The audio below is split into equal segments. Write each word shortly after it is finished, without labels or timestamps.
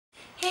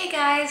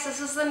guys, this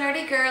is the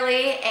Nerdy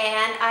Girlie,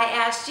 and I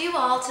asked you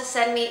all to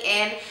send me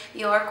in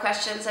your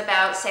questions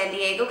about San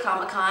Diego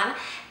Comic-Con,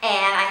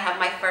 and I have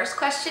my first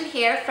question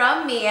here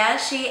from Mia.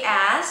 She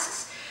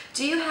asks,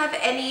 do you have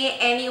any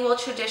annual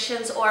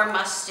traditions or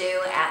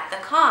must-do at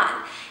the con?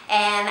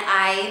 And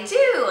I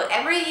do.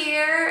 Every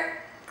year,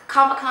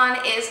 Comic-Con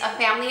is a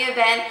family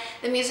event.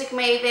 The Music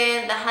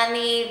Maven, the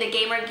Honey, the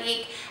Gamer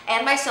Geek,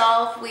 and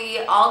myself, we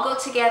all go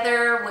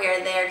together.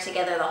 We're there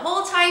together the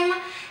whole time,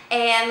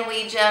 and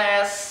we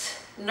just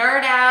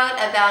nerd out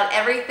about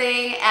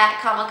everything at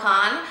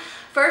Comic-Con.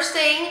 First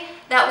thing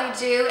that we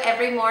do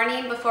every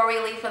morning before we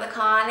leave for the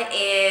con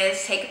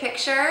is take a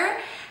picture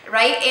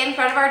right in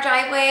front of our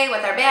driveway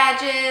with our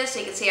badges, so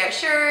you can see our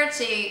shirts,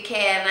 so you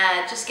can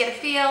just get a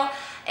feel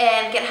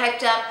and get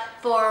hyped up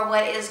for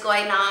what is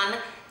going on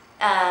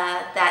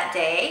that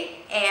day.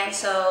 And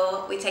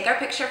so we take our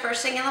picture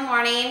first thing in the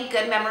morning,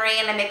 good memory,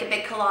 and I make a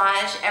big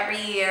collage every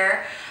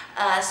year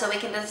so we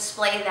can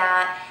display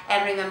that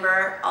and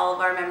remember all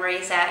of our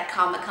memories at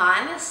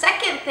Comic-Con.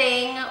 Second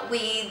thing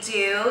we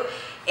do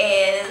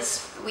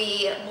is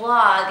we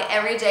vlog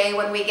every day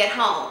when we get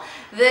home.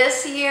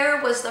 This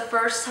year was the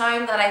first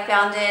time that I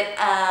found it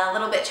a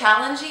little bit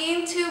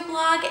challenging to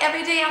vlog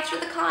every day after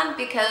the con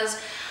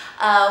because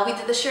we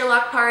did the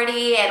Sherlock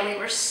party and we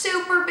were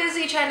super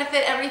busy trying to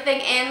fit everything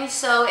in,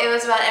 so it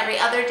was about every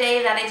other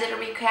day that I did a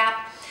recap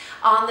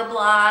on the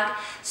blog.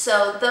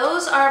 So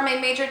those are my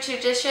major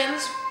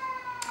traditions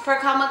for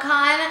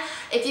Comic-Con.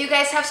 If you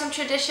guys have some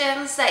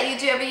traditions that you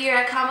do every year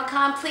at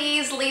Comic-Con,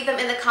 please leave them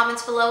in the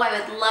comments below. I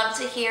would love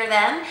to hear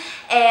them.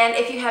 And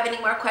if you have any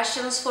more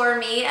questions for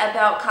me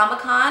about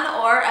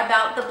Comic-Con or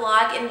about the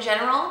blog in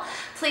general,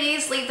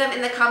 please leave them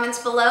in the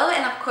comments below.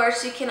 And of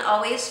course, you can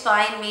always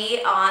find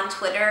me on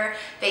Twitter,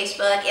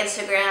 Facebook,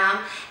 Instagram,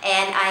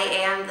 and I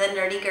am the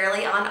Nerdy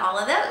Girlie on all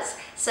of those.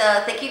 So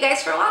thank you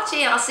guys for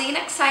watching, and I'll see you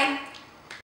next time.